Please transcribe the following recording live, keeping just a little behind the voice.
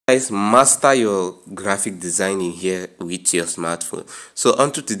Guys, master your graphic designing here with your smartphone. So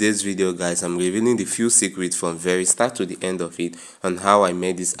onto today's video, guys, I'm revealing the few secrets from very start to the end of it on how I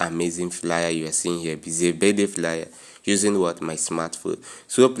made this amazing flyer you are seeing here. It's a birthday flyer using my smartphone.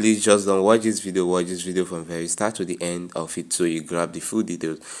 So please just don't watch this video from very start to the end of it so you grab the full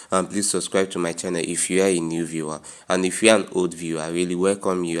details. And please subscribe to my channel if you are a new viewer, and if you are an old viewer, I really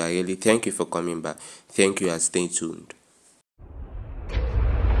welcome you. I really thank you for coming back. Thank you and stay tuned.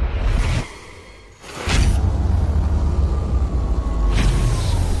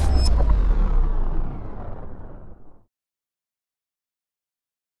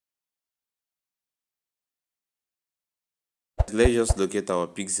 Let's just look at our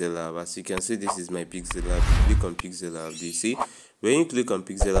Pixellab. As you can see, this is my Pixellab. Click on Pixellab. Do you see? When you click on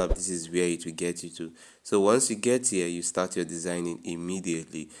Pixellab, this is where it will get you to. So once you get here, you start your designing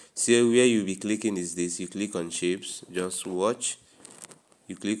immediately. See where you'll be clicking is this. You click on shapes. Just watch.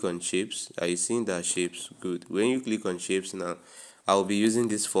 You click on shapes. Are you seeing that shapes? Good. When you click on shapes now, I'll be using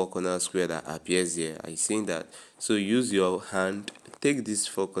this four corner square that appears here. Are you seeing that? So use your hand. Take this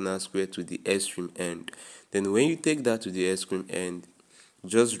four corner square to the extreme end. Then when you take that to the extreme end,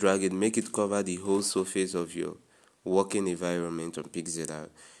 just drag it, make it cover the whole surface of your working environment on Pixellab.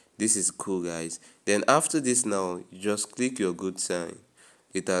 This is cool, guys. Then after this now, you just click your good sign.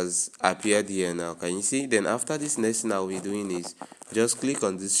 It has appeared here now. Can you see? Then after this, next thing I'll be doing is just click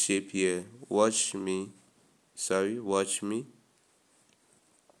on this shape here. Watch me.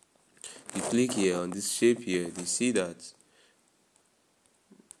 You click here on this shape here. Do you see that?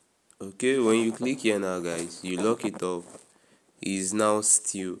 Okay, when you click here now, guys, you lock it up. It is now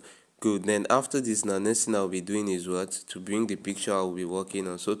still good. Then after this now, next thing I'll be doing is what? To bring the picture I'll be working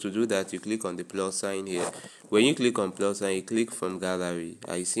on. So to do that, you click on the plus sign here. When you click on plus sign, you click from gallery.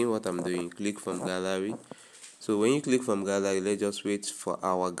 Are you seeing what I'm doing? Click from gallery. So when you click from gallery, let's just wait for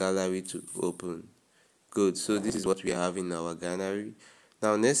our gallery to open. Good. So this is what we have in our gallery.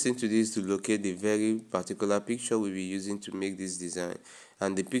 Now next thing to do is to locate the very particular picture we'll be using to make this design.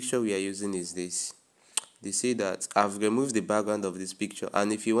 And the picture we are using is this. They say that I've removed the background of this picture,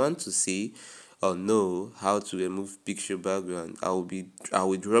 and if you want to see or know how to remove picture background, I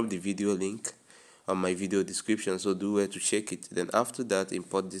will drop the video link on my video description, so do where to check it. Then after that,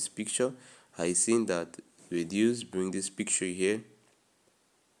 import this picture. I seen that reduce, bring this picture here.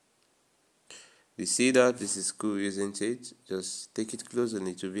 You see that this is cool, isn't it? Just take it close a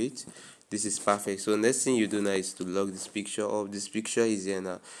little bit. This is perfect. So next thing you do now is to lock this picture up. This picture is here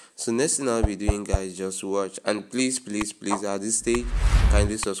now. So next thing I'll be doing, guys, just watch. And please at this stage,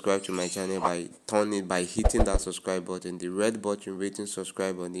 kindly subscribe to my channel by hitting that subscribe button, the red button written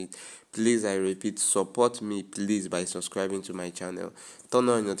subscribe on it. Please, I repeat, support me please by subscribing to my channel. Turn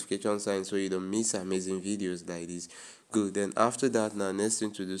on notification sign so you don't miss amazing videos like this. Good. Then after that, now next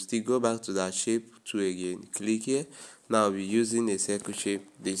thing to do, still go back to that shape 2 again. Click here. Now we're using a circle shape.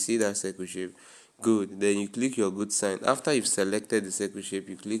 They see that circle shape. Good. Then you click your good sign. After you've selected the circle shape,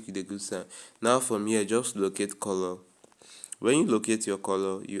 you click the good sign. Now from here, just locate color. When you locate your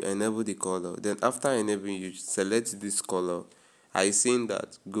color, you enable the color. Then after enabling, you select this color. I seen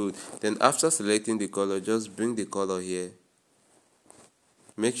that. Good. Then after selecting the color, just bring the color here.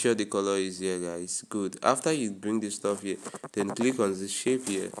 Make sure the color is here, guys. Good. After you bring this stuff here, then click on this shape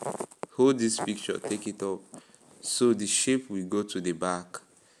here. Hold this picture, take it up, so the shape will go to the back.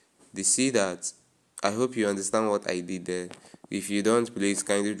 They see that? I hope you understand what I did there. If you don't, please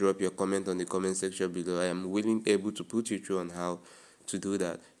kindly drop your comment on the comment section below. I am able to put you through on how to do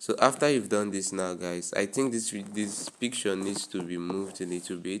that. So after you've done this now, guys, I think this picture needs to be moved a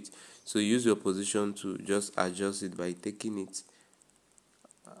little bit. So use your position to just adjust it by taking it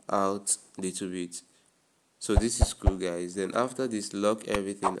out a little bit. So this is cool, guys. Then after this, lock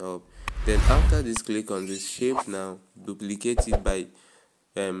everything up. Then after this, click on this shape now, duplicate it by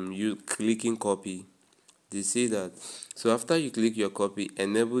you clicking copy. Do you see that? So after you click your copy,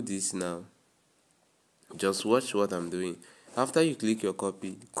 enable this now. Just watch what I'm doing. After you click your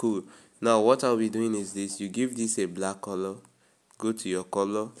copy, cool. Now what I'll be doing is this. You give this a black color. Go to your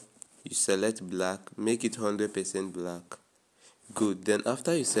color. You select black. Make it 100% black. Good. Then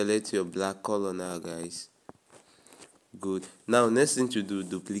after you select your black color now, guys. Good. Now next thing to do,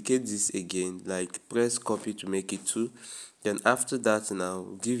 duplicate this again, like press copy to make it 2. Then after that now,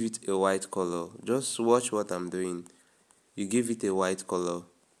 give it a white color. Just watch what I'm doing. You give it a white color.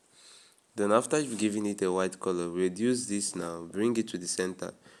 Then after you've given it a white color, reduce this now, bring it to the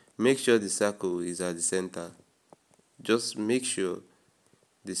center. Make sure the circle is at the center. Just make sure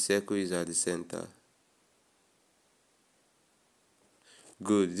the circle is at the center.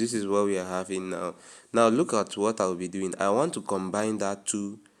 Good. This is what we are having now. Now look at what I'll be doing. I want to combine that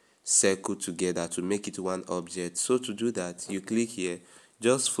 2 circle together to make it one object. So to do that, you click here,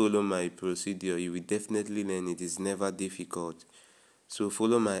 just follow my procedure. You will definitely learn it. It's never difficult. So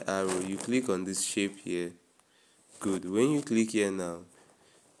follow my arrow, you click on this shape here. Good. When you click here now,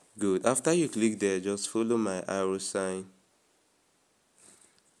 good. After you click there, just follow my arrow sign.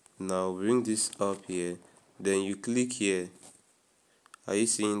 Now bring this up here, then you click here. Are you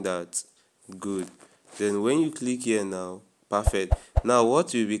seeing that? Good. Then when you click here now, perfect. Now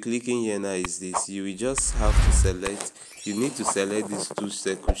what you'll be clicking here now is this. You will just have to select, you need to select this two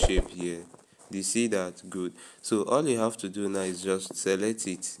circle shape here. Do you see that? Good. So all you have to do now is just select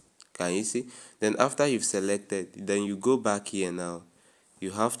it. Can you see? Then after you've selected, then you go back here now.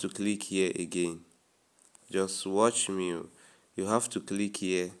 You have to click here again. Just watch me. You have to click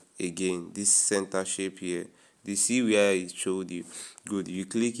here again, this center shape here. Do you see where it showed you? Good. You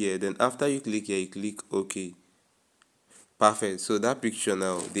click here, then after you click here, you click OK. Perfect. So that picture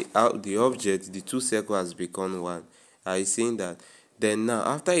now, the object, the two circle has become one. Are you seeing that? Then now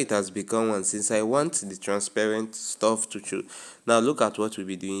after it has become one, since I want the transparent stuff to show, now look at what we'll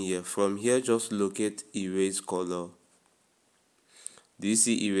be doing here. From here, just locate erase color. Do you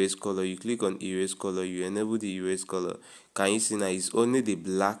see erase color? You click on erase color, you enable the erase color. Can you see now it's only the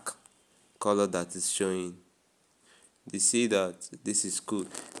black color that is showing? Do you see that? This is cool.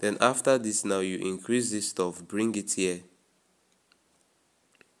 Then after this now, you increase this stuff, bring it here.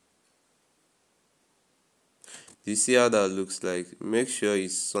 Do you see how that looks like? Make sure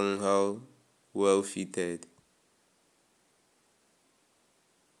it's somehow well fitted.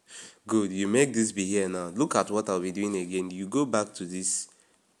 Good. You make this be here now. Look at what I'll be doing again. You go back to this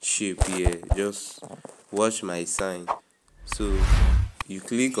shape here. Just watch my sign. So you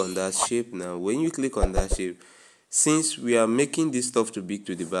click on that shape now. When you click on that shape, since we are making this stuff too big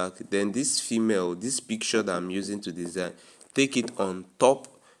to the back, then this picture that I'm using to design, take it on top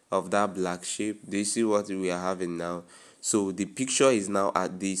of that black shape. Do you see what we are having now? So the picture is now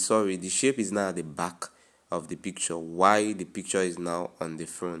at the shape is now at the back of the picture, while the picture is now on the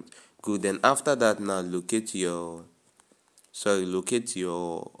front. Good. Then after that now, locate your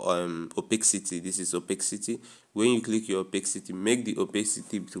opacity. This is opacity. When you click your opacity, make the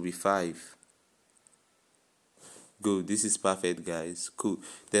opacity to be 5. Good. This is perfect, guys. Cool.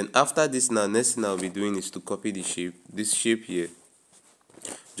 Then after this now, next thing I'll be doing is to copy the shape, this shape here.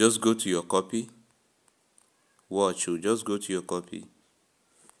 Just go to your copy. Watch, you just go to your copy,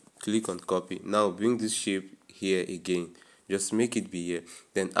 click on copy. Now bring this shape here again, just make it be here.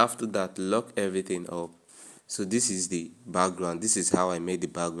 Then after that, lock everything up. So this is the background. This is how I made the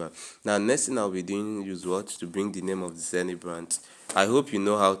background. Now next thing I'll be doing is what? To bring the name of the celebrant. I hope you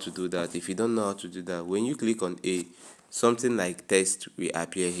know how to do that. If you don't know how to do that, when you click on A, something like text will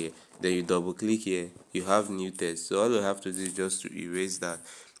appear here. Then you double click here, you have new text. So all you have to do is just to erase that.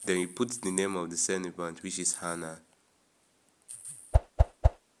 Then you put the name of the celebrant, which is Hannah.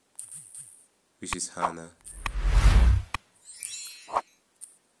 This is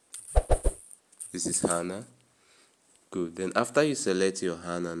Hannah. Good. Then after you select your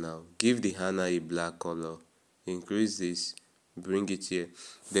Hannah now, give the Hannah a black color. Increase this, bring it here.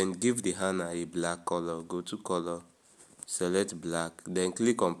 Then give the Hannah a black color. Go to color, select black. Then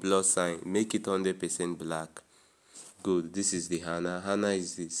click on plus sign, make it 100% black. Good. This is the Hannah. Hannah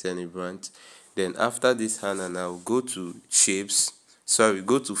is the celebrant. Then after this Hannah now, go to shapes.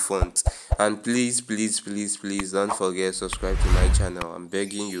 Go to font. And please don't forget, subscribe to my channel. I'm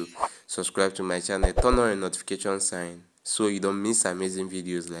begging you, subscribe to my channel. Turn on a notification sign so you don't miss amazing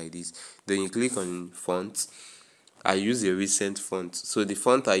videos like this. Then you click on font. I use a recent font. So the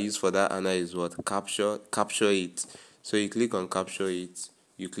font I use for that Hannah is what? Capture it. So you click on capture it.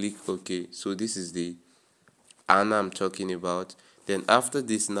 You click OK. So this is the Hannah I'm talking about. Then after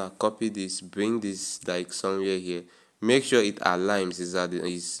this now, copy this, bring this like somewhere here. Make sure it aligns,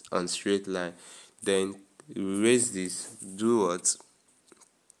 is on straight line. Then erase this. Do what?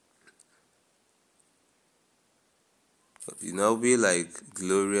 You know, be like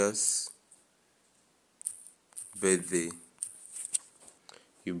glorious birthday.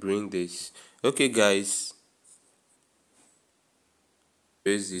 You bring this. Okay, guys.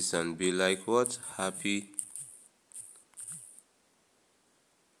 Erase this and be like what? Happy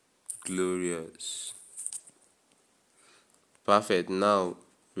glorious. Perfect. Now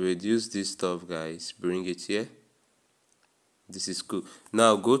reduce this stuff, guys, bring it here. This is cool.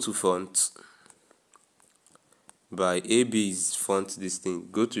 Now go to font. By AB is font this thing.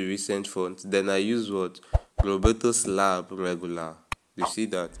 Go to recent font. Then I use what? Roberto Slab regular. You see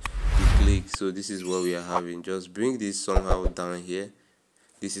that? You click. So this is what we are having. Just bring this somehow down here.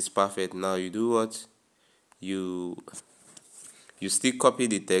 This is perfect. Now you do what? You you still copy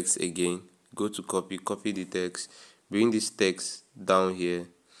the text again, go to copy the text, bring this text down here,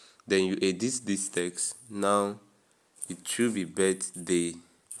 then you edit this text. Now it should be birthday.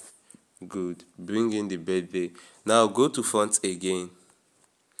 Good, bring in the birthday. Now go to font again,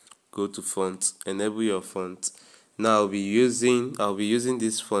 go to font, enable your font. Now I'll be using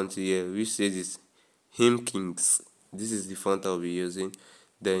this font here, which says it's Homkiges. This is the font I'll be using.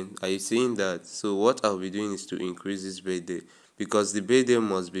 Then are you seeing that? So what I'll be doing is to increase this birthday, because the birthday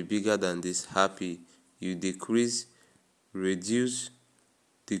must be bigger than this happy. You decrease this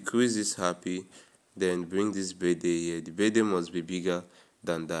happy, then bring this birthday here. The birthday must be bigger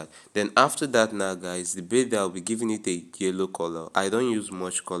than that. Then after that, now guys, the birthday, I'll be giving it a yellow color. I don't use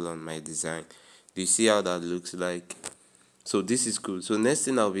much color on my design. Do you see how that looks like? So this is cool. So next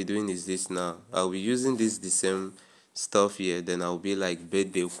thing I'll be doing is this. Now I'll be using the same stuff here, then I'll be like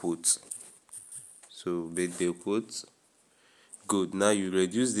birthday quotes. So birthday quotes. Good. Now you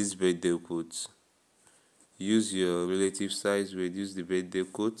reduce this birthday quotes, use your relative size, reduce the birthday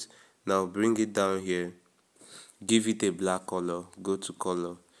quote. Now bring it down here, give it a black color, go to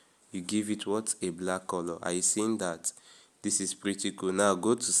color, you give it what? A black color. Are you seeing that? This is pretty cool. Now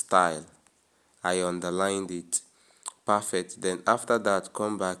go to style, I underlined it, perfect. Then after that,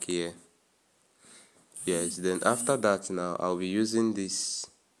 come back here. Yes, then after that, now I'll be using this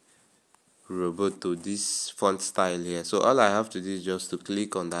Roboto, this font style here. So all I have to do is just to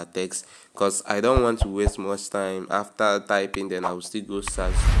click on that text, because I don't want to waste much time. After typing, then I will still go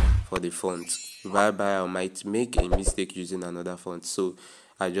search for the font. Whereby I might make a mistake using another font, so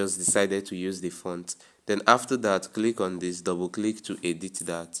I just decided to use the font. Then after that, click on this, double click to edit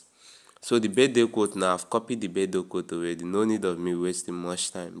that. So the birthday quote, now I've copied the birthday quote already, no need of me wasting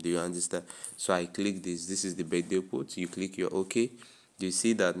much time. Do you understand? So I click this. This is the birthday quote. You click your OK. Do you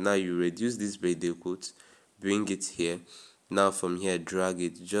see that? Now you reduce this birthday quote, bring it here. Now from here, drag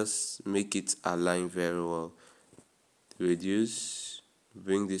it, just make it align very well. Reduce,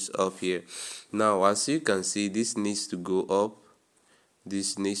 bring this up here. Now as you can see, this needs to go up,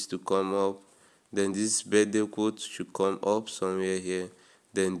 this needs to come up, then this birthday quote should come up somewhere here,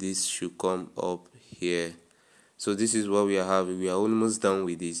 then this should come up here. So this is what we are having. We are almost done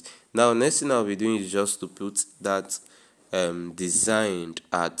with this. Now next thing I'll be doing is just to put that designed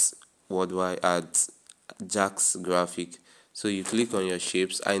at Jasc graphic. So you click on your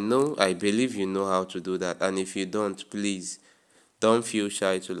shapes. I believe you know how to do that, and if you don't, please don't feel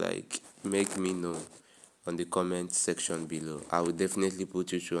shy to like make me know on the comment section below. I will definitely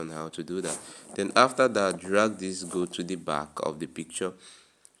put you through on how to do that. Then after that, drag this, go to the back of the picture.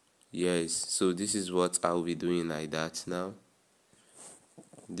 Yes, so this is what I'll be doing like that. Now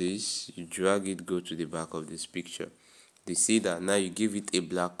this, you drag it, go to the back of this picture. You see that? Now you give it a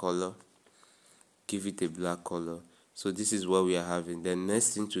black color, give it a black color. So this is what we are having. The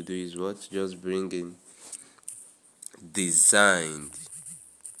next thing to do is what? Just bring in designed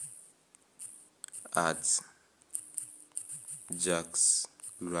at Jasc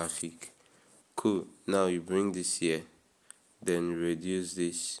graphic. Cool. Now you bring this here, then reduce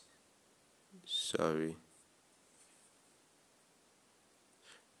this. Sorry.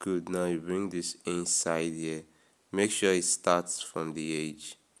 Good. Now you bring this inside here. Make sure it starts from the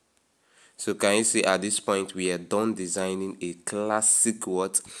edge. So can you see at this point we are done designing a classic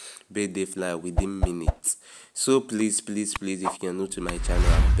birthday flyer within minutes. So please, if you're new to my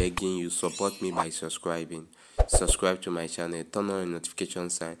channel, I'm begging you, support me by subscribing. Subscribe to my channel, turn on your notification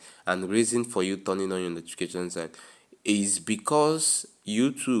sign. And the reason for you turning on your notification sign is because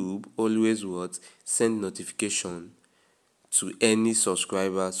YouTube always send notification to any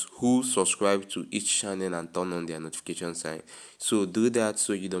subscribers who subscribe to each channel and turn on their notification sign. So do that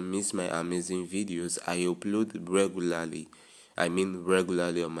so you don't miss my amazing videos I upload regularly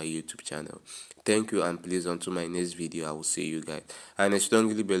on my YouTube channel. Thank you, and please, until my next video, I will see you guys. And I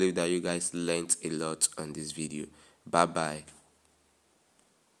strongly believe that you guys learned a lot on this video. Bye bye.